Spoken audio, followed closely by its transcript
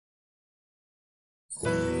The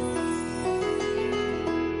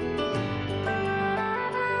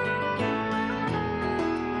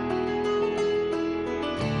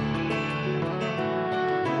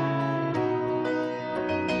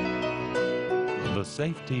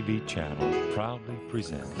Safe TV channel proudly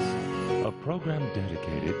presents a program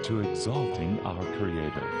dedicated to exalting our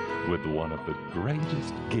Creator with one of the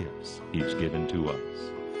greatest gifts He's given to us.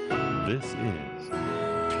 This is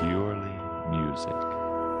Purely Music.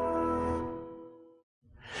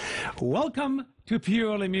 Welcome to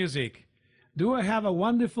Purely Music. Do I have a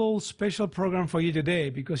wonderful special program for you today?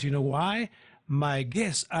 Because you know why? My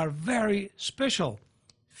guests are very special.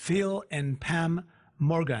 Phil and Pam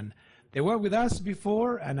Morgan. They were with us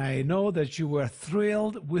before, and I know that you were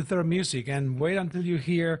thrilled with their music. And wait until you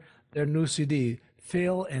hear their new CD.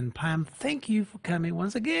 Phil and Pam, thank you for coming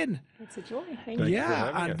once again. It's a joy. Thank you.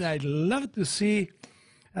 Yeah, and I'd love to see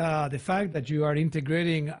the fact that you are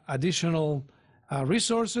integrating additional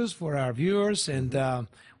resources for our viewers. And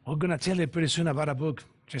we're going to tell you pretty soon about a book.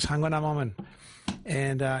 Just hang on a moment.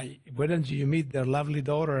 And why don't you meet their lovely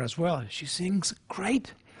daughter as well? She sings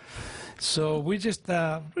great. So we just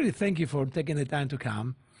really thank you for taking the time to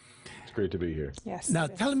come. It's great to be here. Yes. Now,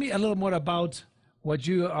 yes. tell me a little more about what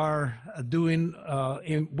you are doing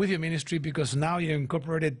with your ministry, because now you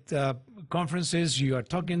incorporated conferences, you are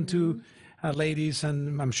talking to ladies,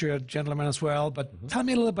 and I'm sure gentlemen as well. But tell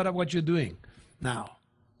me a little bit about what you're doing now.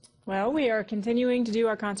 Well, we are continuing to do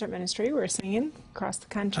our concert ministry. We're singing across the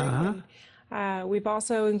country. We've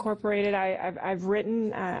also incorporated, I've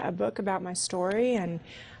written a book about my story, and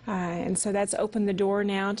so that's opened the door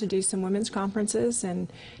now to do some women's conferences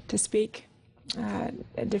and to speak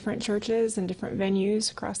at different churches and different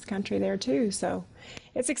venues across the country there too. So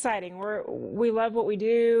it's exciting. We love what we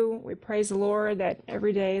do. We praise the Lord that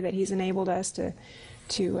every day that He's enabled us to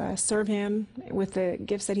serve Him with the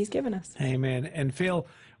gifts that He's given us. Amen. And Phil,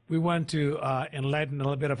 we want to enlighten a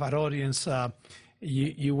little bit of our audience.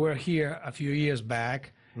 You were here a few years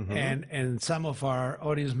back, and some of our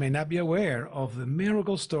audience may not be aware of the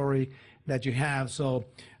miracle story that you have. So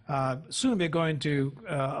soon we're going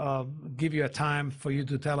to give you a time for you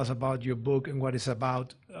to tell us about your book and what it's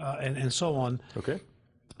about, and so on. Okay.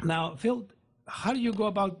 Now, Phil, how do you go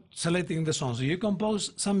about selecting the songs? Do you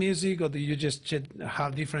compose some music, or do you just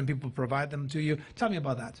have different people provide them to you? Tell me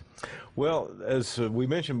about that. Well, as we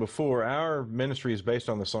mentioned before, our ministry is based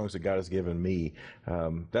on the songs that God has given me.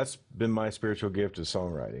 That's been my spiritual gift, is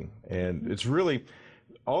songwriting. And it's really,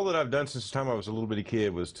 all that I've done since the time I was a little bitty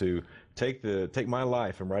kid was to take my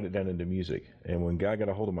life and write it down into music. And when God got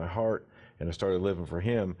a hold of my heart and I started living for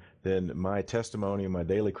Him, then my testimony and my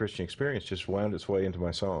daily Christian experience just wound its way into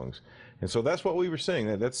my songs. And so that's what we were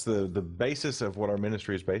saying. That's the basis of what our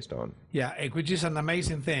ministry is based on. Yeah, which is an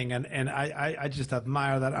amazing thing. And I just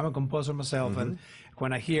admire that. I'm a composer myself. And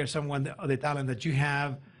when I hear the talent that you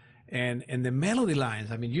have and the melody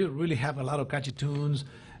lines, I mean, you really have a lot of catchy tunes.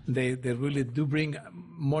 They really do bring,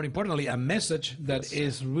 more importantly, a message that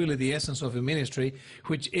is really the essence of a ministry,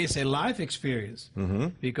 which is a life experience.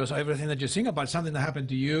 Because everything that you sing about is something that happened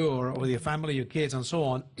to you or with your family, your kids, and so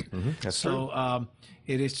on. That's so true.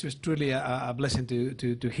 It is just truly a blessing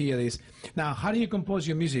to hear this. Now, how do you compose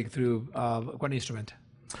your music? Through what instrument?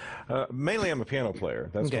 Mainly, I'm a piano player.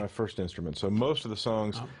 That's my first instrument. So most of the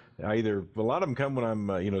songs, a lot of them come when I'm,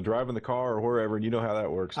 driving the car or wherever, and you know how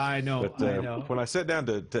that works. I know. But when I sit down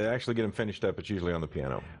to actually get them finished up, it's usually on the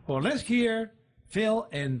piano. Well, let's hear Phil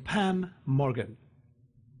and Pam Morgan.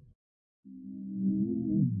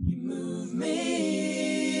 You move me.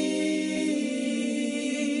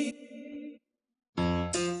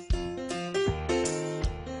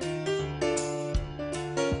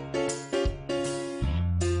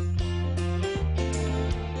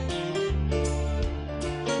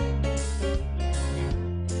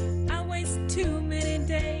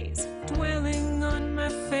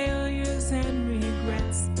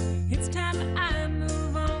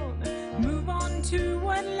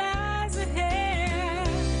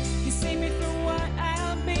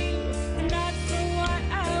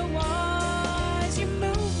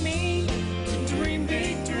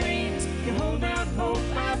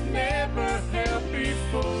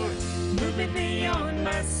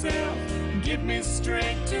 Give me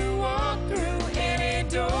strength to walk through any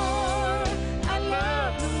door. I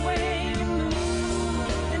love the way you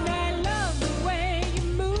move, and I love the way you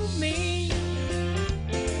move me.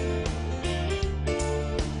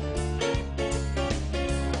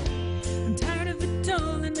 I'm tired of the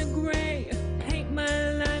dull and the gray. Paint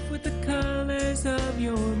my life with the colors of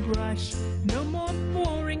your brush. No more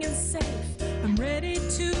boring and safe. I'm ready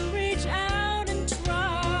to reach out and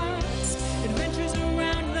trust. Adventures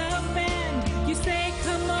around the bend. You say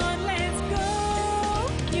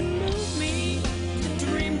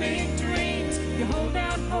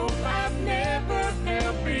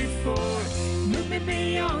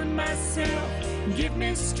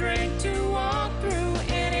me strength to walk through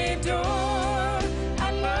any door.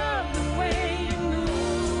 I love the way you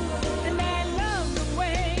move, and I love the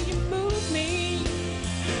way you move me.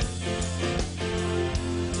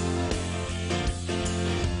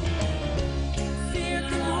 Fear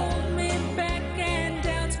can hold me back and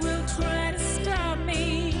doubts will try to stop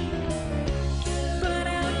me, but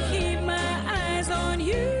I'll keep my eyes on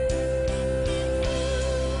you.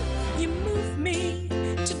 You move me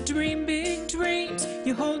to dream big dreams.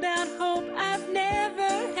 You hold out hope I've never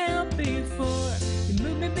held before. You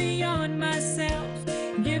move me beyond myself,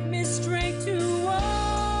 give me strength to walk.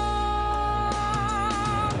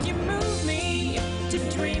 You move me to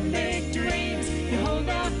dream big dreams. You hold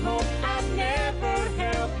out hope I've never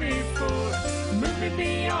held before. You move me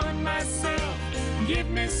beyond myself, give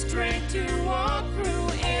me strength to walk through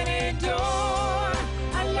any door.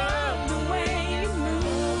 I love the way you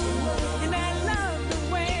move, and I love the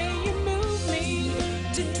way you move me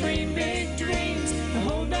to dream big dreams. You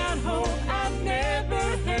hold out hope I've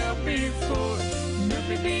never held before. Move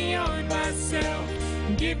me beyond myself,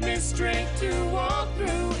 give me strength to walk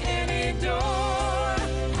through any door.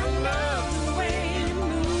 I love the way you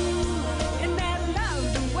move, and I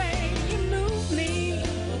love the way you move me.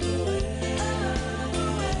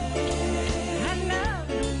 I love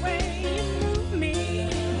the way you move me.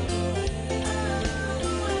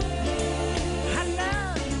 I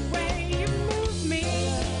love the way you move me.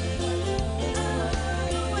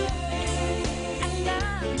 I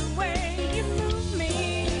love the way you move me.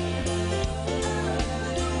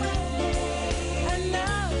 I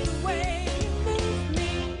love the way you move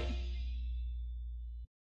me.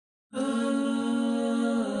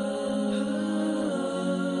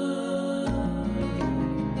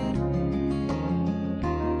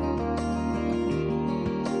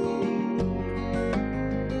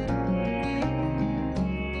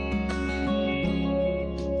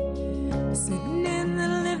 Sitting in the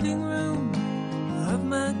living room of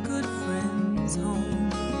my good friend's home,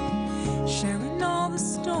 sharing all the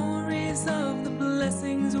stories of the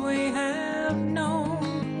blessings we have known.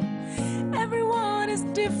 Everyone is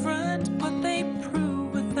different, but they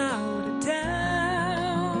prove without a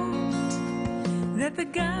doubt that the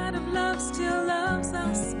God of love still loves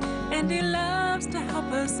us, and He loves to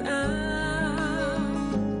help us out.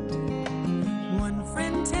 One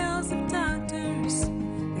friend tells the doctors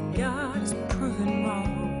that God is proven wrong,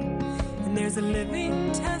 and there's a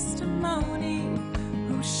living testimony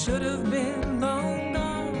who should have been long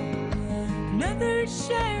gone. Another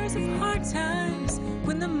shares of hard times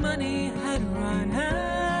when the money had run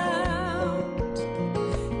out,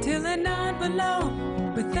 till an envelope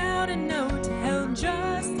without a note held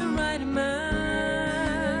just the right amount.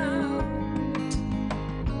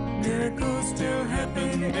 Miracles still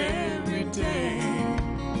happen every day.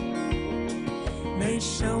 They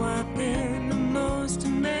show up in the most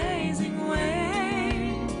amazing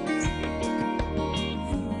ways.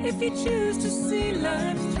 If you choose to see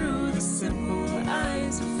life through the simple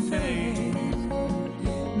eyes of faith,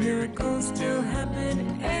 miracles still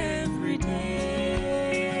happen every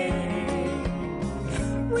day.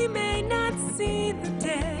 We may not see the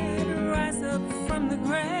dead rise up from the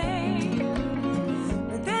grave,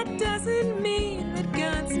 but that doesn't mean that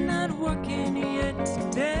God's not working yet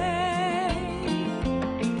today.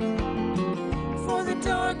 For the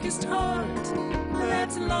darkest heart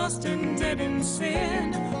that's lost and dead in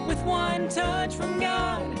sin, with one touch from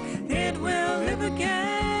God, it will live again.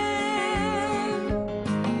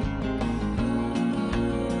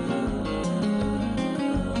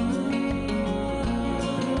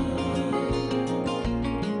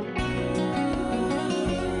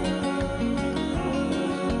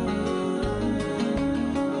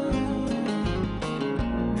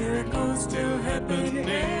 Miracles still happen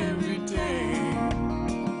every day.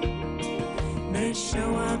 They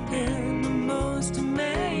show up in the most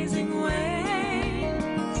amazing ways.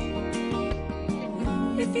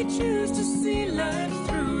 If you choose to see life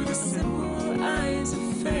through the simple eyes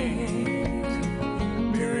of faith,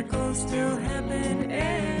 miracles still happen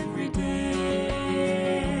every day.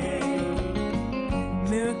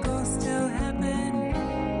 Miracles still happen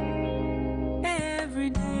every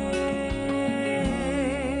day.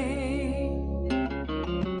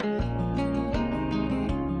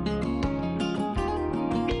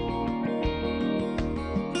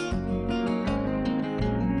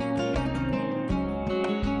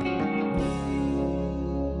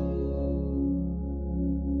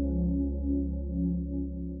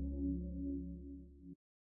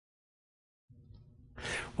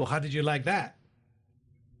 Well, how did you like that?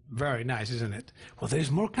 Very nice, isn't it? Well, there's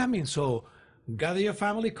more coming, so gather your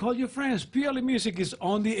family, call your friends. Purely Music is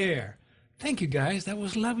on the air Thank you, guys. That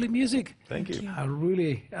was lovely music. Thank you.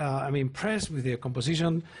 I'm impressed with your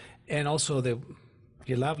composition and also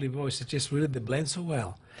your lovely voice. It's just really, they blend so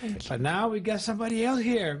well. Thank you. But now we got somebody else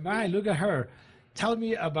here. My, look at her. Tell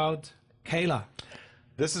me about Kayla.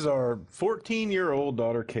 This is our 14-year-old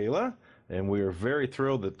daughter, Kayla, and we are very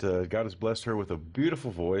thrilled that God has blessed her with a beautiful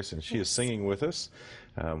voice, and she is singing with us.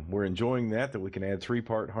 We're enjoying that we can add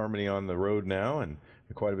 3-part harmony on the road now, and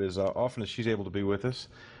quite a bit as often as she's able to be with us.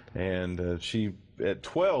 And she, at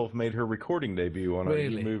 12, made her recording debut on our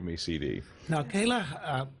Really? You Move Me CD. Now,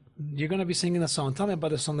 Kayla, you're going to be singing a song. Tell me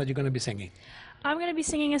about the song that you're going to be singing. I'm going to be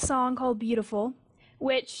singing a song called Beautiful,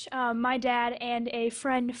 which my dad and a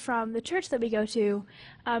friend from the church that we go to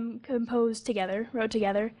wrote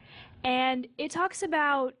together. And it talks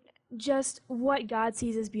about just what God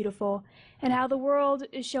sees as beautiful and how the world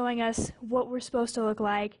is showing us what we're supposed to look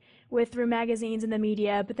like through magazines and the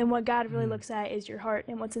media, but then what God really looks at is your heart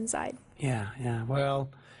and what's inside. Yeah. Well,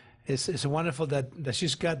 it's wonderful that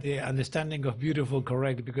she's got the understanding of beautiful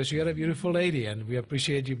correct, because you're a beautiful lady, and we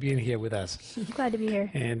appreciate you being here with us. Glad to be here.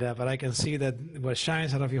 And but I can see that what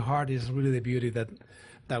shines out of your heart is really the beauty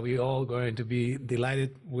that we all going to be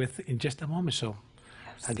delighted with in just a moment. So,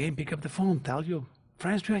 again, pick up the phone, tell your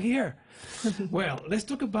friends we're here. Well, let's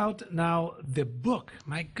talk about now the book.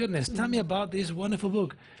 My goodness, tell me about this wonderful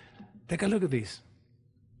book. Take a look at this.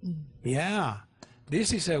 Yeah,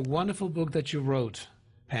 this is a wonderful book that you wrote.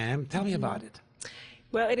 Pam, tell me about it.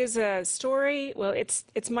 Well, it is a story. Well,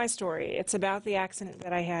 it's my story. It's about the accident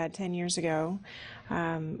that I had 10 years ago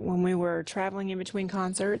when we were traveling in between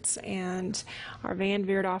concerts, and our van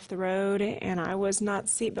veered off the road, and I was not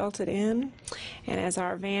seat belted in. And as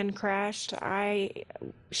our van crashed, I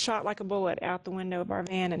shot like a bullet out the window of our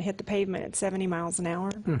van and hit the pavement at 70 miles an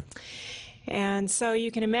hour. And so you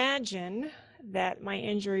can imagine that my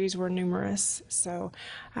injuries were numerous. So,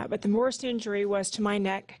 but the worst injury was to my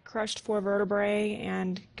neck, crushed 4 vertebrae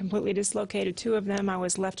and completely dislocated 2 of them. I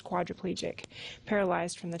was left quadriplegic,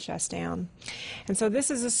 paralyzed from the chest down. And so this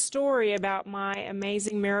is a story about my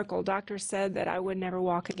amazing miracle. Doctors said that I would never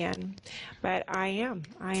walk again, but I am.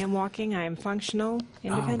 I am walking. I am functional,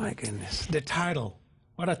 independent. Oh my goodness. The title.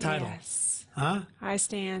 What a title. Yes. Huh? I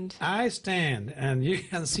stand. I stand, and you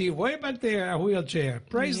can see way back there a wheelchair.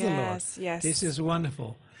 Praise the Lord. Yes, yes. This is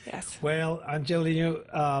wonderful. Yes. Well, Angelino,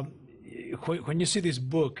 when you see this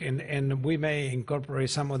book, and we may incorporate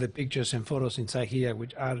some of the pictures and photos inside here,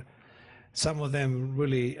 which are some of them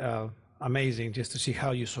really amazing, just to see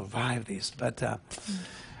how you survive this. But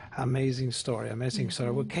amazing story.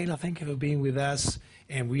 Well, Kayla, thank you for being with us,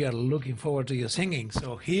 and we are looking forward to your singing.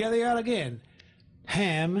 So here they are again,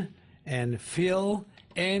 Pam and Phil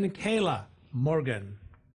and Kayla Morgan.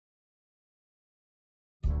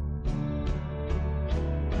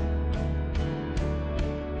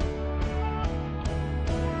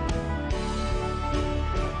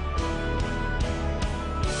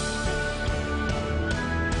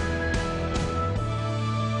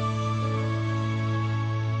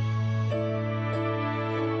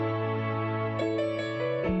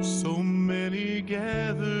 So many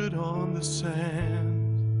gathered on the sand,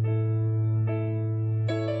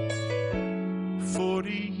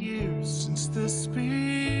 40 years since this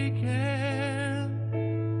began.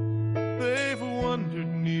 They've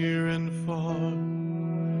wandered near and far.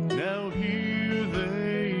 Now here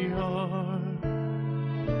they are,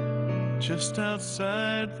 just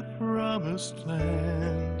outside the promised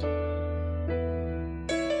land.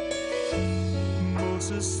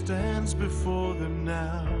 Moses stands before them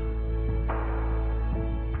now.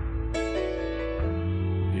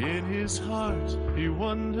 In his heart he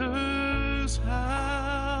wonders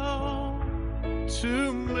how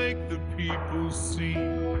to make the people see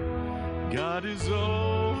God is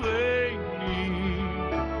all they need.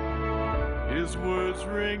 His words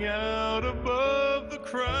ring out above the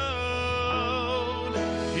crowd.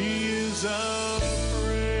 He is our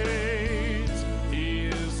praise. He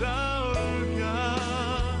is our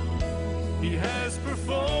God. He has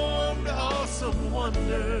performed awesome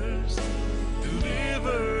wonders,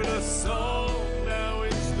 delivered us all. Now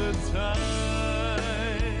is the time.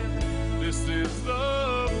 This is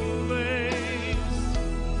the place.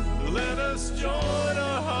 Let us join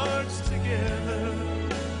our hearts together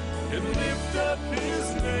and lift up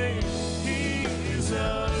his name. He is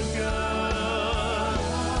our God.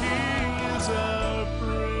 He is our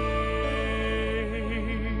praise.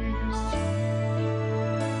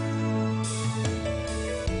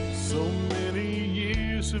 So many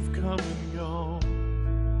years have come and gone.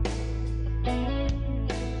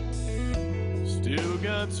 Still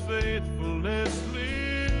God's faithfulness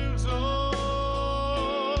lives on.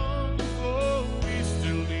 Oh, we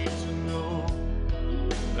still need to know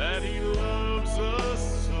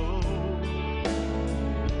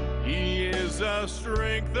is our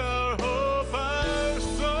strength, our hope, our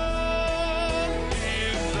song.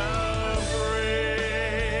 He is our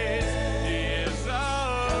praise. He is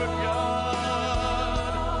our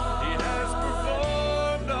God. He has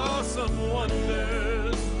performed awesome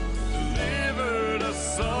wonders, delivered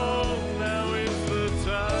us all. Now is the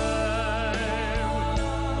time.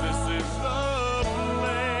 This is the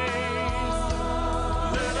place.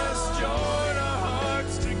 Let us join our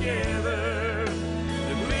hearts together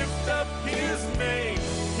and lift up His name.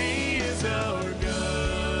 He is our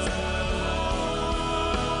God.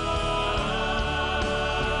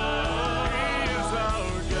 He is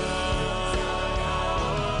our God.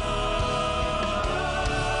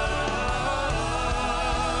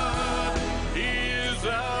 He is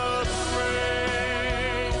our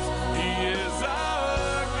praise. He is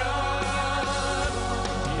our God.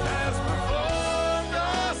 He has performed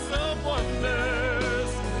awesome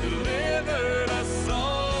wonders, delivered us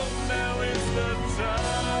all. Now is the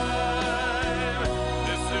time.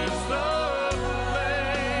 This is the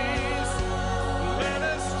place. Let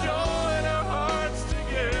us join our hearts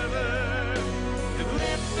together and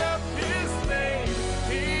lift up His name.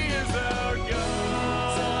 He is our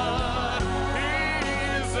God. He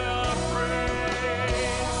is our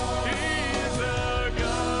praise. He is our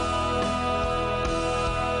God.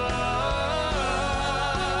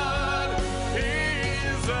 He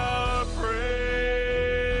is our praise.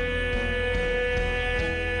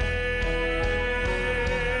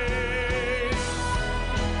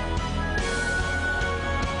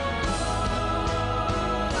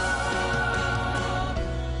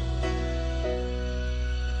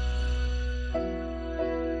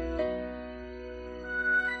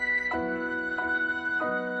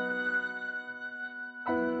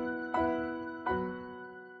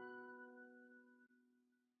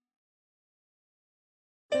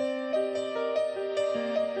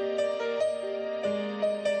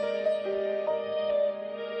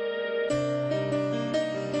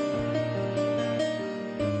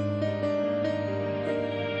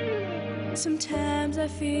 Sometimes I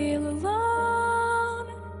feel alone,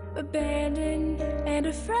 abandoned and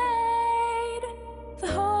afraid. The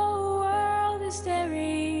whole world is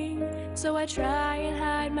staring, so I try and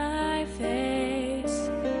hide my face.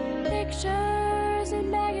 Pictures in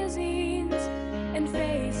magazines and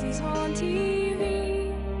faces on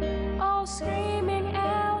TV, all screaming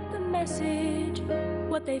out the message,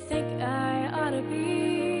 what they think I ought to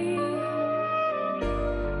be.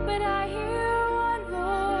 But I hear one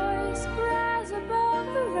voice rise above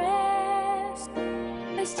the rest,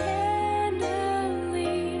 as tenderly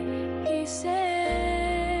he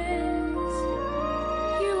says,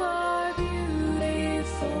 "You are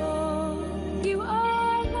beautiful, you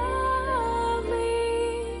are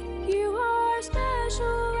lovely, you are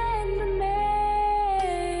special and amazing.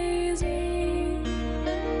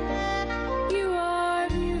 You are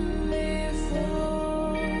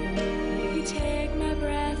beautiful. You take my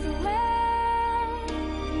breath away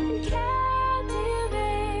and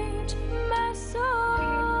captivate my soul.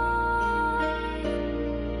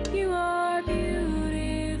 You are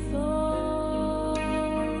beautiful.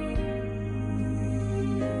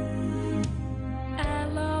 I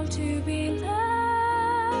long to be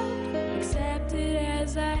loved, accepted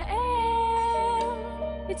as I am.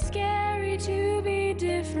 It's scary to be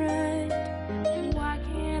different. Why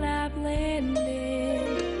can't I blend in?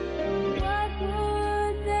 What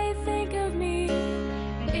would they think of me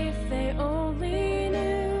if they only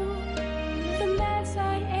knew the mess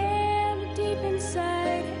I am deep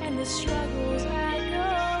inside and the struggles I go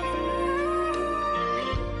through?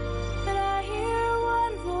 But I hear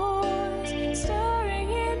one voice stirring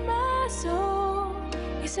in my soul.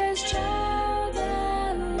 He says, "Child,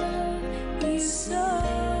 I love you so.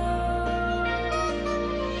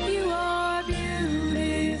 You are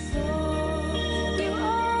beautiful. You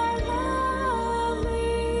are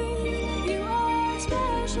lovely. You are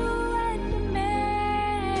special and amazing.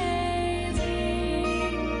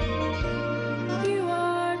 You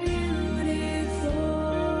are beautiful.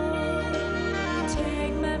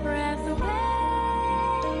 Take my breath away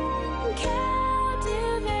and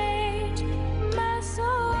captivate my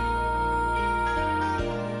soul.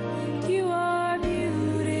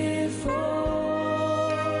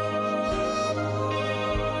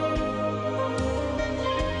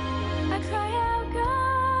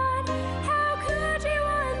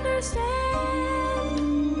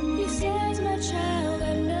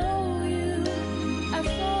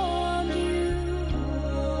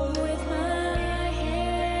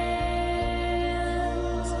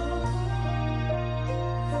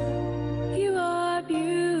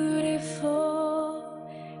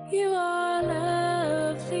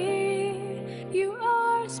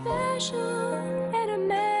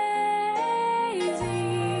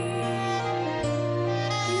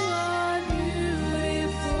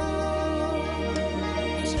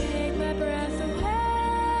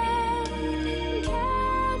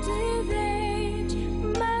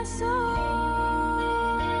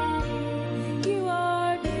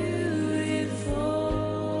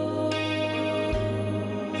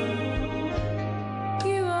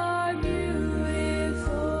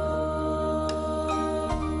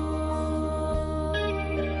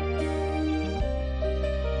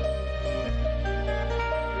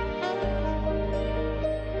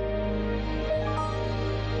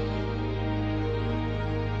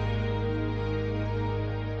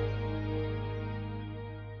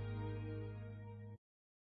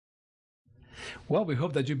 Well, we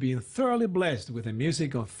hope that you've been thoroughly blessed with the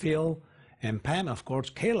music of Phil and Pam, of course,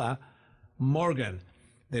 Kayla Morgan.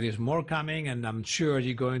 There is more coming, and I'm sure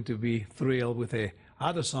you're going to be thrilled with the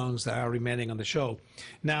other songs that are remaining on the show.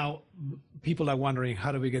 Now, people are wondering,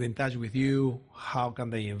 how do we get in touch with you? How can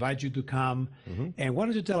they invite you to come? And why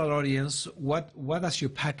don't you tell our audience, what does your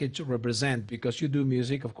package represent? Because you do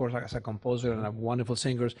music, of course, as a composer and a wonderful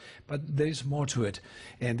singers, but there is more to it.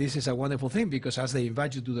 And this is a wonderful thing, because as they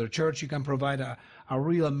invite you to their church, you can provide a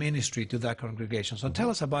real ministry to that congregation. So tell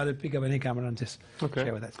us about it. Pick up any camera and just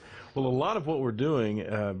share with us. Well, a lot of what we're doing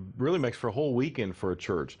really makes for a whole weekend for a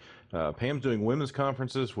church. Pam's doing women's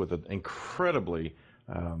conferences with an incredibly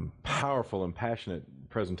powerful and passionate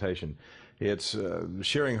presentation. It's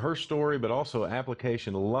sharing her story, but also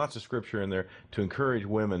application, lots of scripture in there to encourage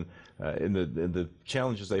women in the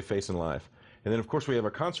challenges they face in life. And then, of course, we have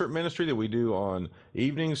a concert ministry that we do on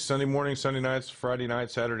evenings, Sunday mornings, Sunday nights, Friday night,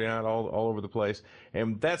 Saturday night, all over the place.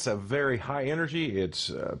 And that's a very high energy. It's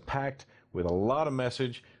packed with a lot of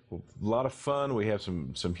message, a lot of fun. We have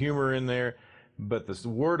some humor in there. But the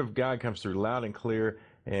Word of God comes through loud and clear,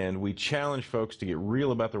 and we challenge folks to get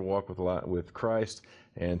real about their walk with Christ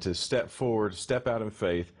and to step forward, step out in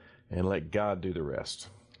faith, and let God do the rest.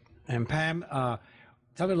 And Pam, tell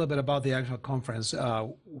me a little bit about the actual conference.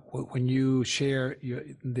 When you share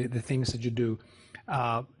the things that you do,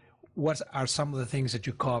 what are some of the things that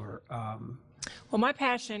you cover? Well, my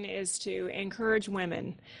passion is to encourage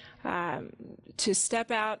women to step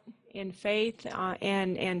out in faith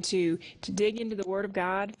and to dig into the Word of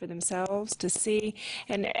God for themselves, to see.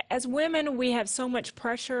 And as women, we have so much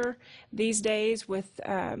pressure these days with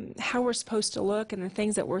how we're supposed to look and the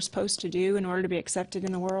things that we're supposed to do in order to be accepted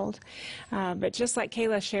in the world. But just like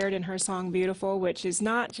Kayla shared in her song Beautiful, which is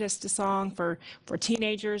not just a song for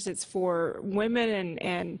teenagers, it's for women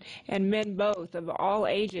and men both of all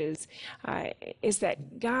ages, is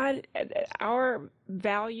that God, our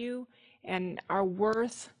value and our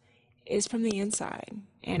worth is from the inside,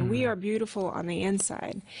 and we are beautiful on the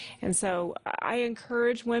inside. And so I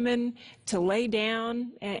encourage women to lay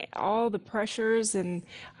down all the pressures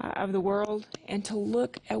of the world and to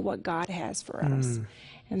look at what God has for us.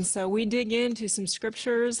 And so we dig into some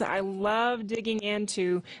scriptures. I love digging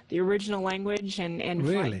into the original language and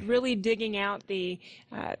really digging out the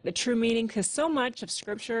true meaning, because so much of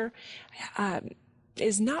scripture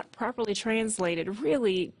is not properly translated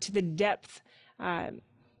really to the depth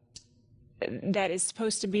that is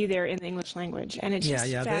supposed to be there in the English language, and it just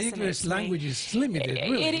the fascinates English me. language is limited.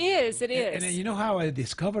 Really. It is. And you know how I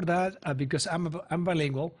discovered that? Because I'm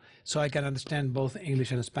bilingual, so I can understand both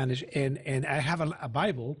English and Spanish, and I have a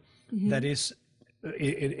Bible that is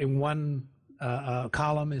in one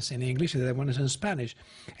column is in English, and the other one is in Spanish.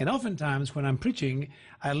 And oftentimes when I'm preaching,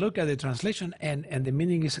 I look at the translation, and the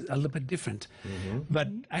meaning is a little bit different. But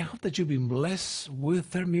I hope that you've been blessed with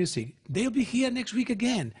their music. They'll be here next week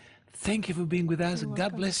again. Thank you for being with us.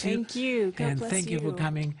 God bless you. Thank you. God and bless thank you for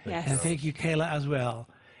coming. Yes. And thank you, Kayla, as well.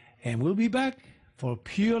 And we'll be back for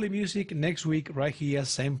Purely Music next week, right here,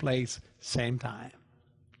 same place, same time.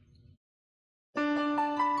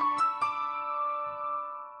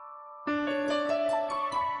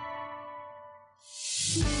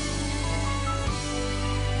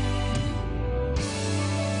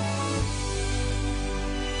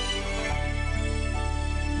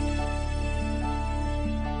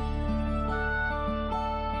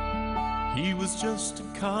 He was just a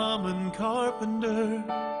common carpenter,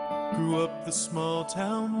 grew up the small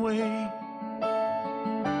town way.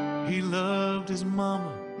 He loved his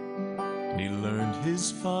mama, and he learned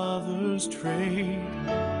his father's trade.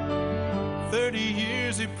 30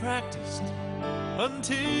 years he practiced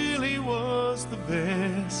until he was the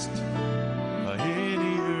best. By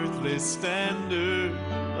any earthly standard,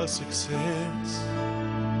 a success.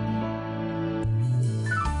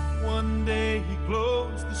 One day he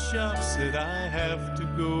closed the shop, said, I have to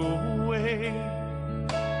go away.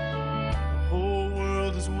 The whole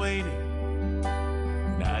world is waiting,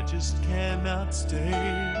 and I just cannot stay.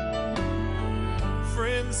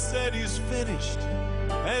 Friends said he's finished,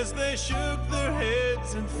 as they shook their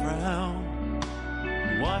heads and frowned,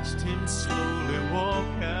 and watched him slowly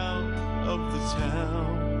walk out of the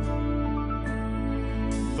town.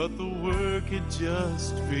 But the work had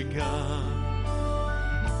just begun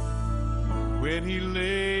when he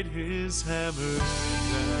laid his hammer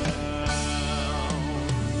down.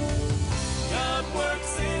 God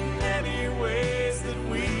works in many ways that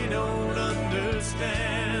we don't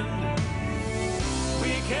understand.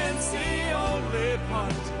 We can't see only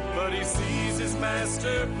part, but he sees his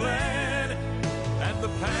master plan. And the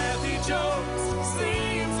path he chose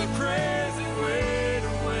seems a crazy way to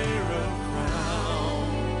wear a crown.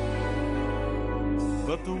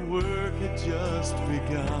 but the work had just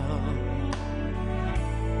begun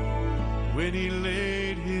when he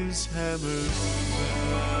laid his hammer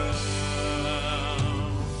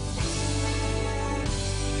down.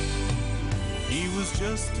 He was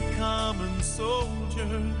just a common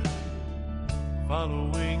soldier,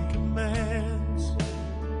 following commands,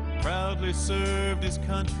 proudly served his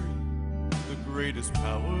country, the greatest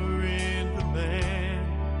power in the land.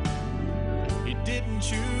 He didn't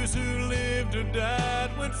choose who lived or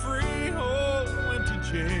died, went free or went to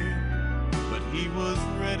jail, but he was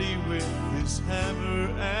ready with his hammer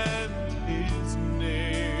and his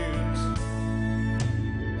nails.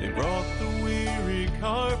 They brought the weary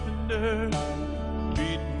carpenter,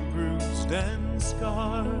 beaten, bruised, and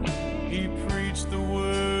scarred. He preached the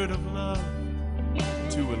word of love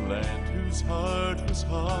to a land whose heart was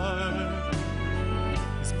hard.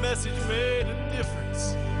 His message made a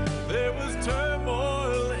difference. There was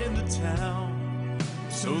turmoil in the town,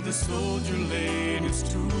 so the soldier laid his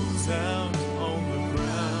tools out on the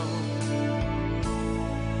ground.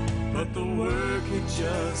 But the work had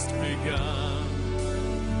just begun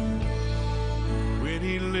when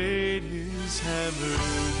he laid his hammer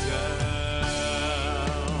down.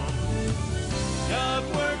 God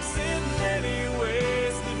works in many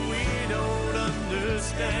ways that we don't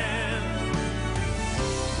understand.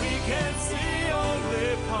 We can't see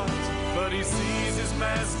only part, but he sees his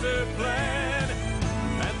master plan.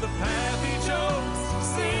 And the path he chose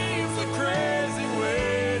seems a crazy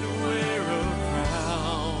way to wear a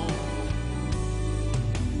crown.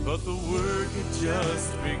 But the work had just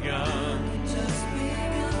begun